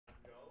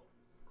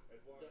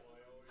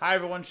Hi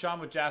everyone,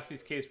 Sean with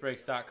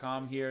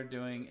JaspysCaseBreaks.com here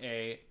doing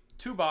a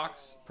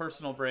 2-box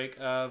personal break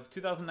of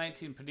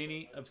 2019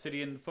 Panini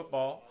Obsidian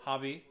Football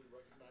Hobby.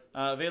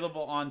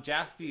 Available on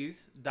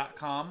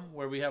Jaspys.com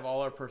where we have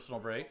all our personal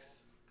breaks.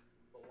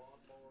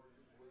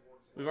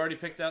 We've already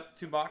picked up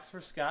 2 boxes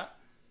for Scott.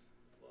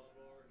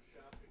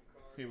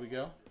 Here we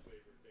go.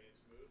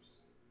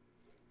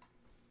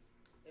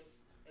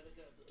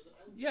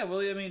 Yeah,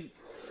 well, I mean,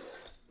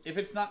 if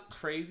it's not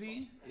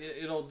crazy,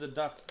 it'll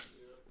deduct.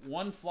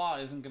 One flaw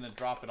isn't going to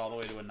drop it all the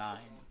way to a 9.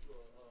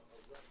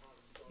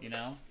 You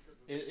know?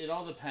 It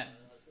all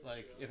depends.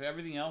 Like, if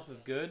everything else is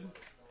good.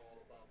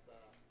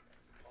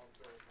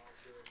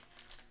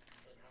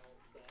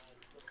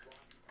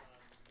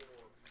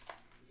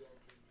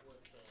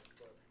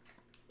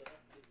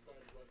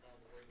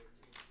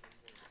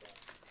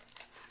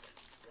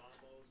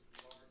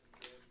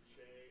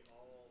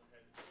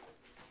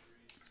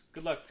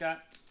 Good luck,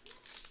 Scott.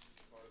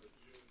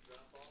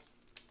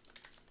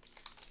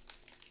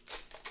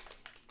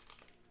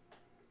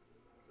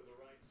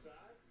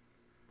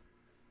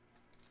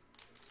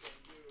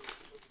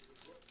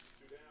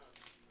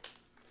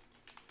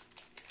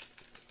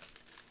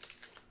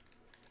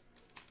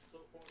 So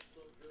far,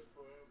 so good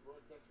for him,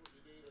 Brooks. That's what you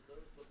need. And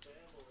there's the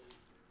family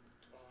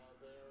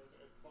there,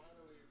 and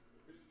finally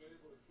being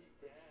able to see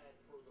Dad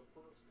for the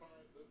first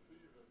time this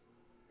season.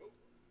 Oh,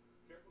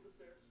 careful the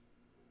stairs.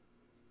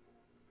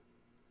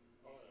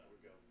 Oh yeah, we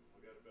go.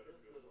 We got a better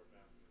feel for it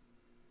now.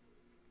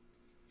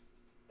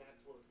 That's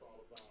what it's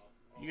all about.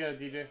 You got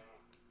it, DJ.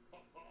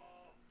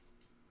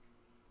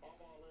 I'm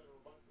all in. It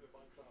reminds me of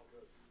my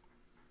childhood.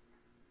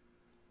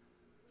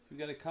 So we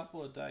got a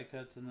couple of die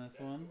cuts in this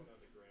one.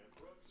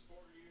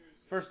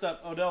 First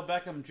up, Odell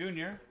Beckham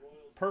Jr.,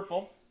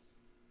 purple.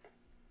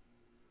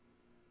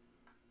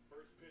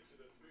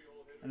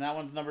 And that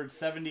one's numbered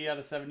 70 out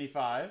of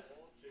 75.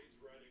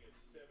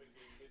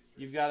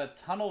 You've got a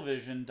tunnel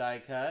vision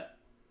die cut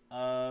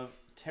of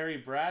Terry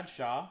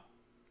Bradshaw,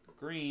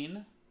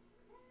 green,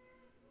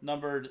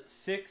 numbered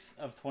 6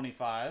 of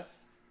 25.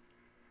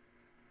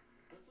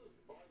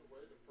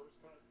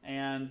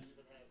 And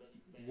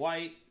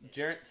white,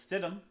 Jarrett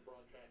Stidham,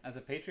 as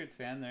a Patriots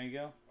fan, there you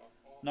go.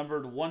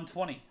 Numbered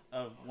 120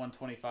 of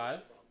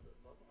 125.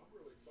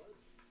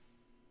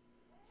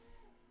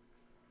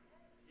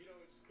 You know,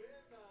 it's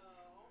been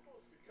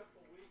almost a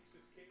couple weeks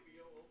since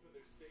KBO opened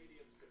their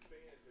stadiums to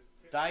fans.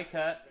 Die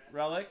cut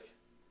relic,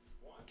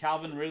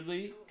 Calvin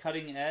Ridley,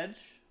 cutting edge.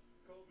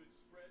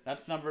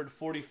 That's numbered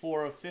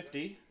 44 of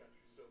 50.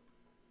 So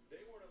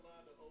they weren't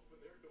allowed to open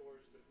their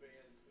doors to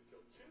fans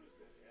until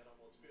Tuesday. They had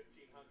almost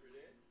 1,500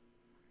 in.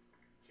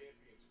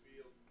 Champions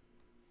Field.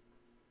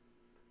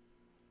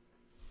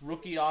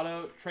 Rookie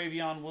auto,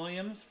 Travion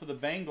Williams for the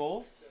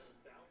Bengals.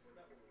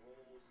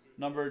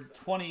 Numbered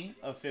 20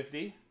 of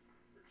 50.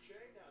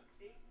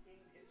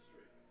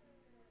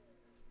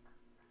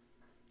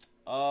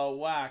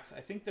 Wax.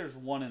 I think there's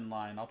one in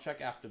line. I'll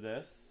check after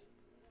this.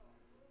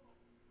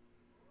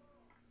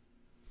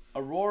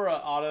 Aurora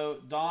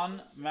auto,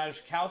 Don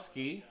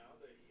Majkowski.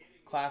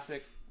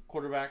 Classic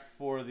quarterback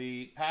for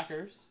the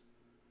Packers.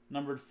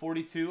 Numbered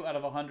 42 out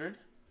of 100.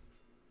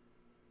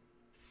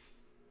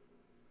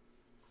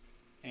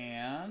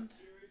 And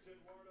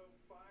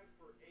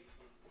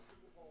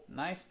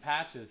nice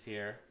patches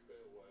here.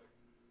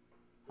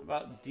 How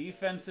about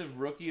defensive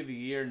rookie of the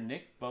year,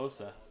 Nick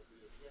Bosa?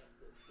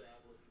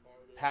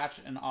 Patch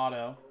and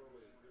auto.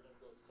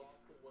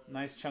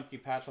 Nice chunky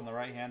patch on the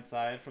right hand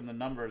side from the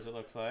numbers, it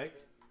looks like.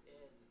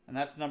 And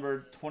that's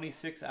numbered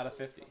 26 out of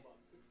 50.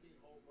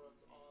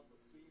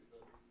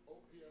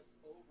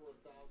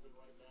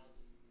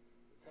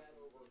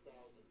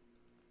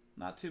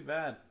 Not too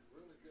bad.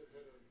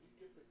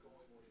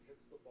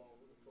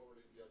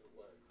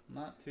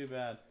 Not too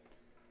bad.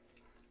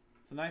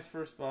 It's a nice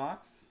first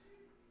box.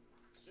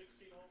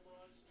 16 home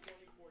runs,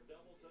 24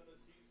 doubles on the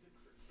season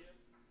for Kim.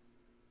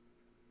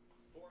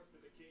 4th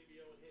in the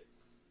KBO in hits.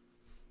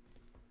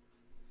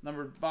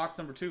 Box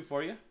number 2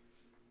 for you. A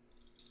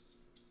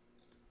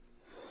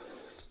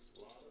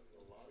lot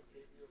of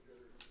KBO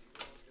hitters,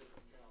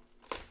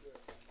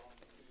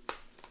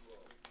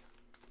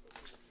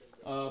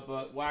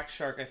 But Wax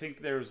Shark, I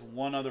think there's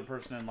one other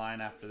person in line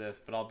after this,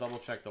 but I'll double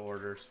check the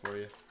orders for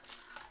you.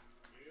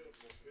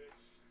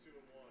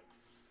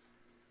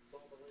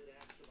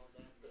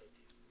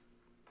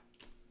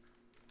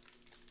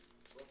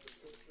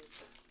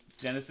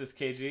 Genesis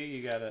KG,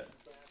 you got it.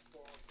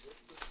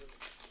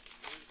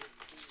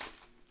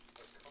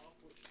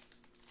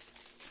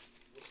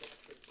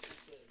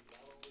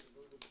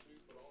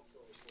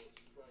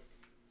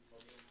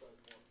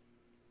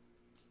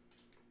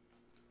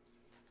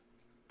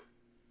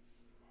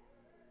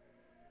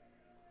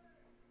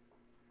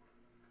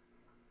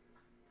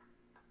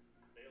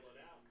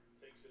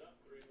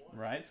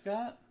 Right,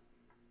 Scott?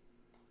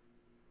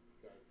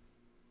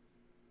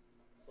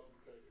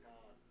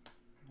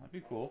 That'd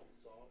be cool.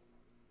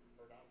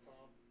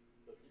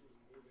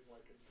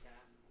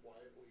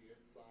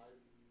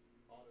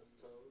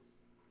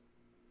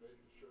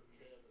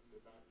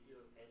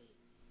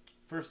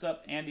 First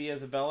up, Andy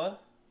Isabella,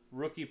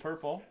 rookie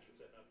purple.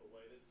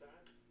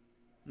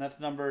 And that's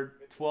numbered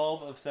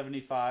 12 of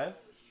 75.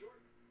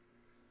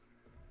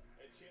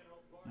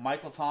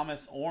 Michael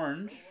Thomas,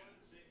 orange,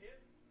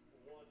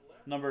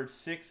 numbered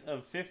 6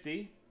 of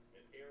 50.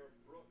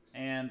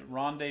 And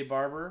Rondé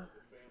Barber,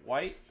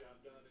 white,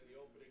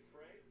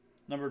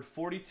 numbered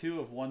 42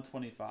 of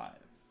 125.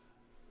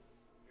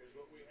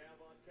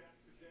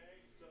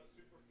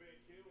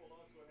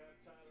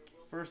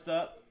 First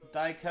up,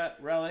 die cut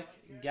relic,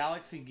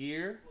 Galaxy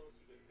Gear,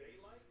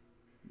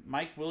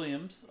 Mike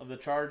Williams of the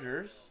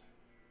Chargers.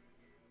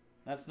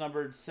 That's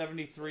numbered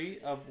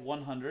 73 of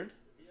 100.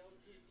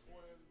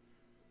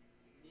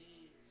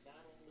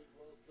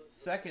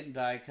 Second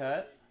die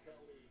cut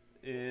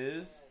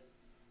is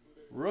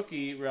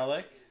rookie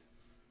relic,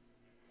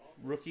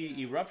 rookie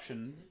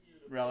eruption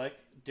relic,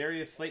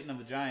 Darius Slayton of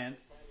the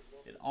Giants.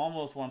 It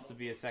almost wants to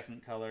be a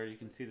second color. You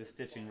can see the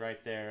stitching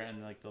right there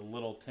and like the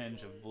little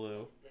tinge of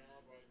blue.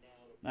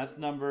 That's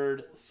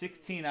numbered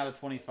 16 out of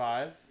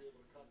 25.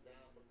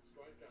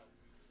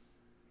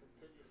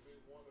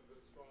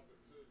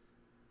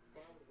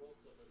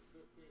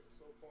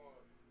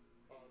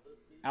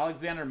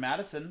 Alexander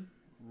Mattison,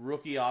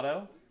 rookie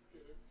auto.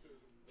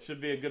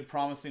 Should be a good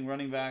promising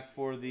running back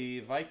for the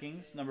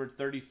Vikings, numbered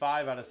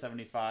 35 out of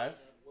 75.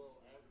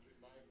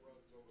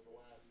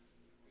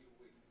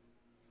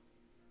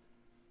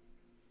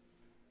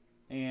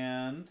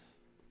 And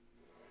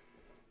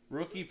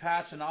rookie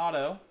patch and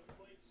auto,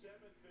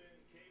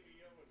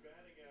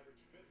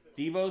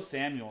 Deebo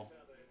Samuel,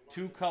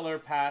 2-color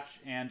patch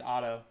and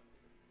auto.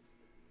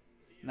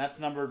 And that's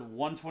numbered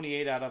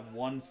 128 out of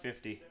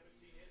 150.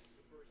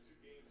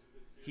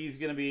 He's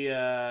going to be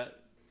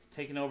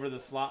taking over the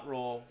slot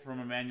role from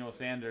Emmanuel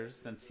Sanders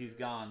since he's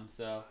gone.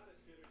 So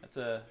that's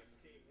a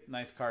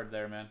nice card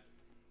there, man.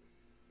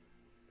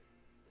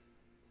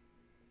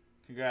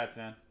 Congrats,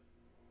 man.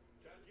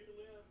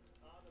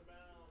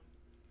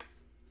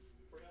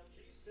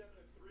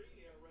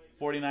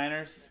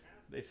 49ers,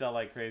 they sell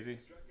like crazy.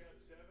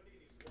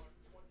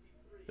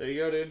 There you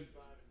go, dude.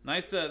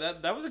 Nice.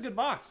 That was a good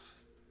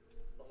box.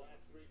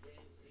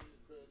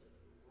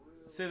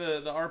 I'd say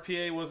the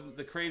RPA wasn't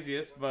the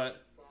craziest,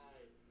 but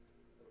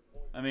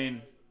I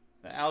mean,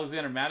 the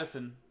Alexander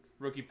Mattison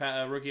rookie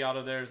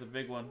auto there is a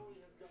big one.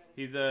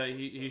 He's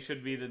he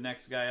should be the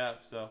next guy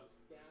up. So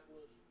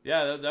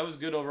yeah, that was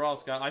good overall,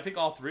 Scott. I think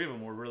all three of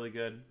them were really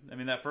good. I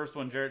mean, that first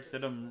one, Jarrett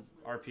Stidham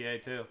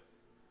RPA too.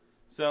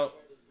 So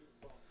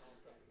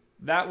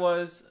that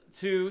was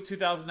 2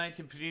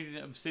 2019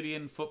 Panini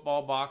Obsidian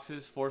football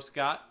boxes for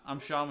Scott. I'm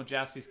Sean with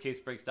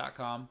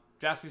JaspysCaseBreaks.com.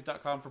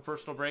 Jaspys.com for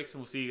personal breaks, and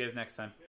we'll see you guys next time.